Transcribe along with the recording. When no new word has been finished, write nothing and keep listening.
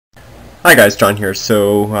Hi guys, John here.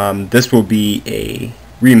 So this will be a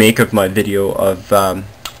remake of my video of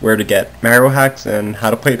where to get Mario hacks and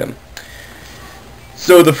how to play them.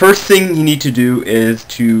 So the first thing you need to do is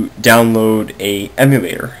to download a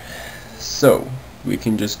emulator. So we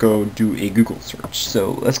can just go do a Google search.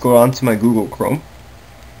 So let's go on to my Google Chrome.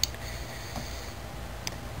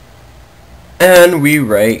 And we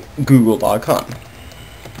write google.com.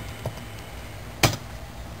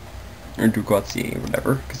 Or Google.ca or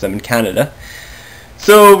whatever, because I'm in Canada.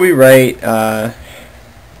 So we write,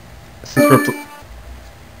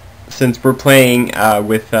 since we're playing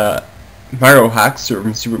with Mario hacks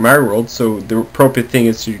from Super Mario World, so the appropriate thing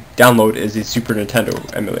is to download is a Super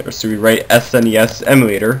Nintendo emulator. So we write ZSnes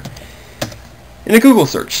emulator in a Google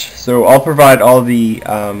search. So I'll provide all the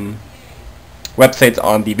websites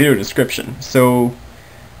on the video description. So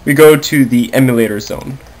we go to the emulator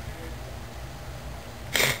zone.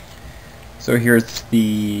 So here's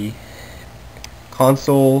the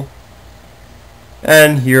console,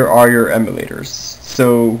 and here are your emulators.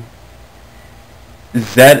 So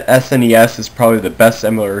ZSnes is probably the best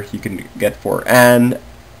emulator you can get for, and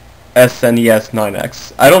SNES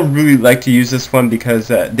 9X. I don't really like to use this one because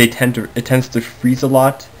it tends to freeze a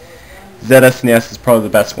lot. ZSnes is probably the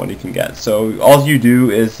best one you can get. So all you do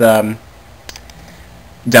is download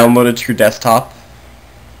it to your desktop.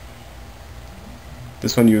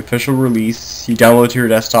 This one, you official release, you download it to your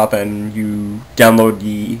desktop and you download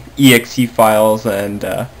the exe files and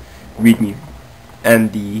readme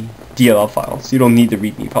and the DLL files. You don't need the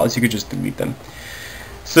readme files, you could just delete them.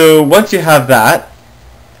 So once you have that,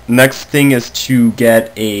 next thing is to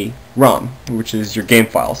get a ROM, which is your game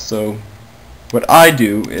file. So what I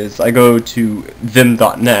do is I go to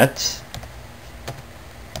vim.net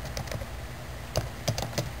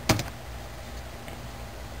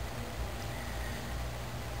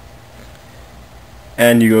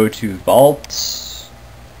and you go to Vault,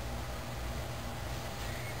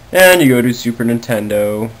 and you go to Super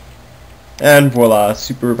Nintendo, and voila,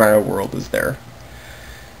 Super Mario World is there.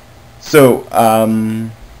 So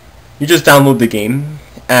you just download the game,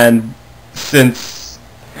 and since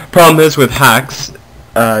problem is with hacks,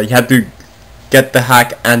 you have to get the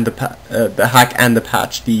hack and the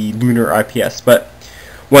patch, the Lunar IPS. But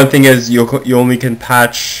one thing is you only can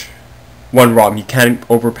patch one ROM. You can't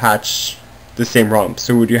overpatch the same ROM.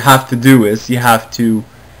 So what you have to do is you have to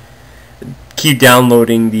keep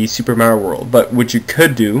downloading the Super Mario World. But what you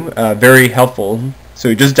could do, very helpful, so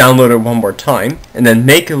you just download it one more time and then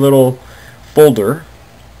make a little folder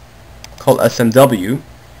called SMW,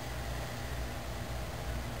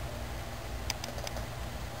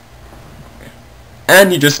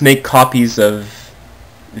 and you just make copies of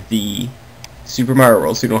the Super Mario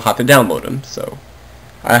World so you don't have to download them. So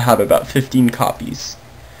I have about 15 copies.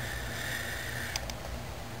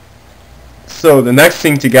 So the next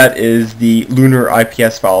thing to get is the Lunar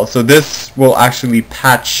IPS file. So this will actually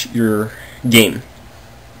patch your game.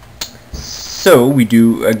 So we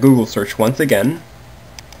do a Google search once again,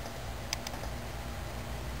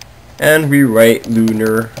 and we write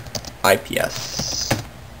Lunar IPS.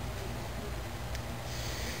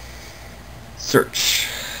 Search.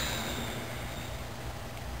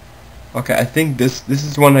 Okay, I think this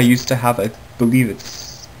is one I used to have. I believe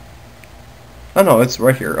it's... oh no, it's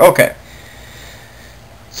right here. Okay.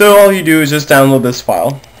 So all you do is just download this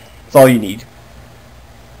file. That's all you need.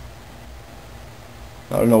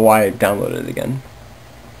 I don't know why I downloaded it again.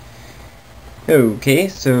 Okay,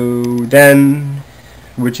 so then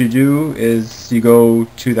what you do is you go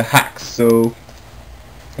to the hacks. So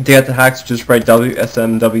to get the hacks, just write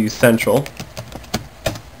WSMW Central.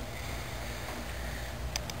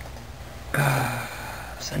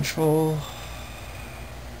 Central.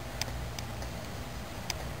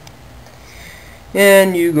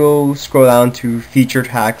 And you go scroll down to featured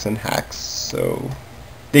hacks and hacks. So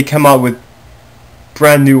they come out with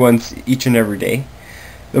brand new ones each and every day.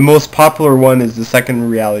 The most popular one is the Second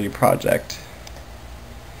Reality Project.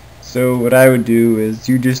 So what I would do is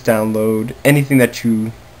you just download anything that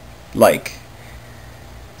you like.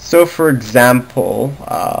 So for example,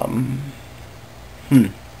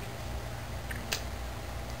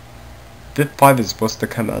 VIP 5 is supposed to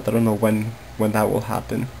come out. I don't know when that will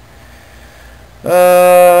happen.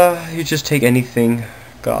 You just take anything.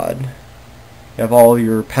 God. You have all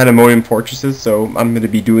your Pandemonium Fortresses, so I'm going to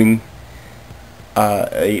be doing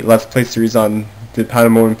a Let's Play series on the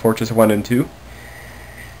Pandemonium Fortress 1 and 2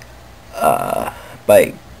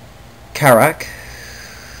 by Karak.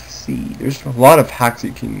 See, there's a lot of hacks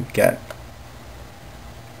you can get.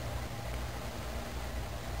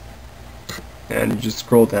 And you just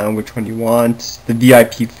scroll down which one you want. The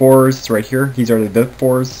VIP 4s right here. These are the VIP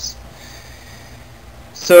 4s.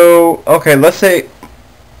 So, okay, let's say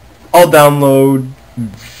I'll download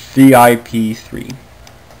VIP3.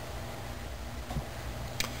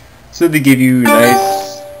 So they give you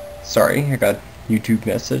nice, sorry, I got YouTube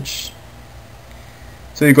message.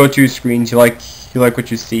 So you go to your screens, you like what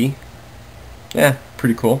you see. Yeah,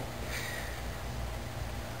 pretty cool.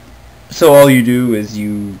 So all you do is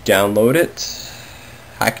you download it,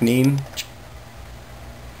 hack name,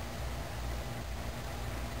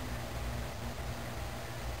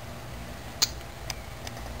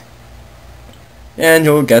 and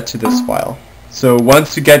you'll get to this file. So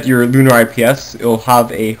once you get your Lunar IPS, it'll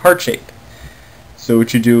have a heart shape. So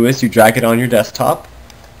what you do is you drag it on your desktop.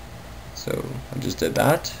 So I just did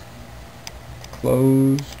that.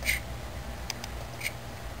 Close.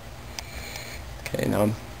 Okay,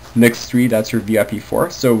 now Mix 3, that's your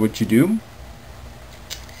VIP4. So what you do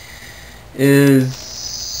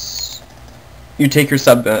is you take your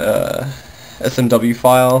SMW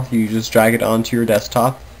file, you just drag it onto your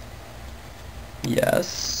desktop.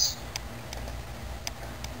 Yes.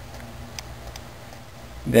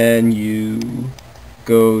 Then you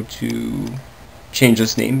go to change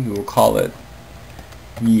this name. We will call it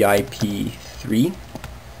VIP3.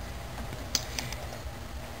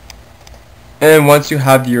 And once you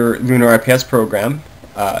have your Lunar IPS program,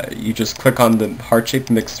 you just click on the heart-shaped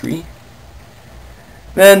Mix 3.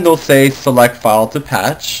 Then they'll say select file to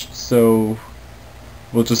patch. So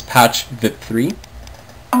we'll just patch VIP3.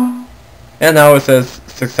 And now it says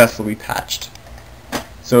successfully patched.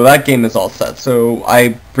 So that game is all set. So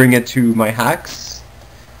I bring it to my hacks.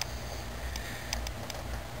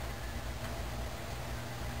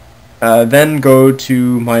 Then go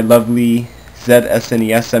to my lovely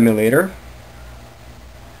ZSnes emulator.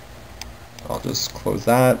 I'll just close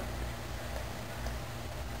that.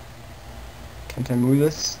 Can't I move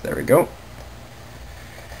this? There we go.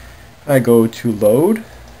 I go to load.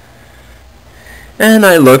 And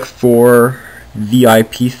I look for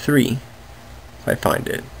VIP3. If I find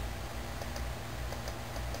it.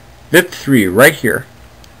 VIP3 right here.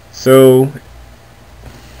 So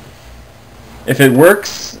if it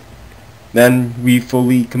works, then we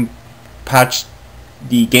fully patched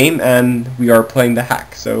the game and we are playing the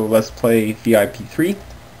hack. So let's play VIP3.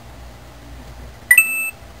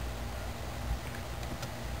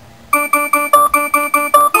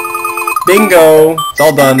 Bingo! It's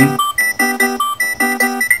all done.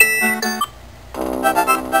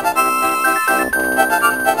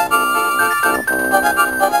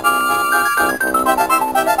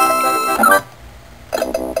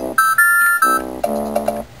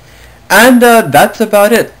 And that's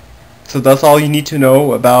about it. So that's all you need to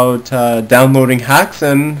know about downloading hacks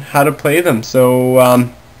and how to play them.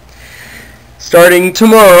 So starting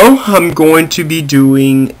tomorrow, I'm going to be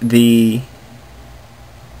doing the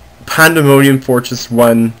Pandemonium Fortress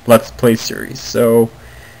 1 Let's Play series. So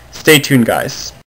stay tuned, guys.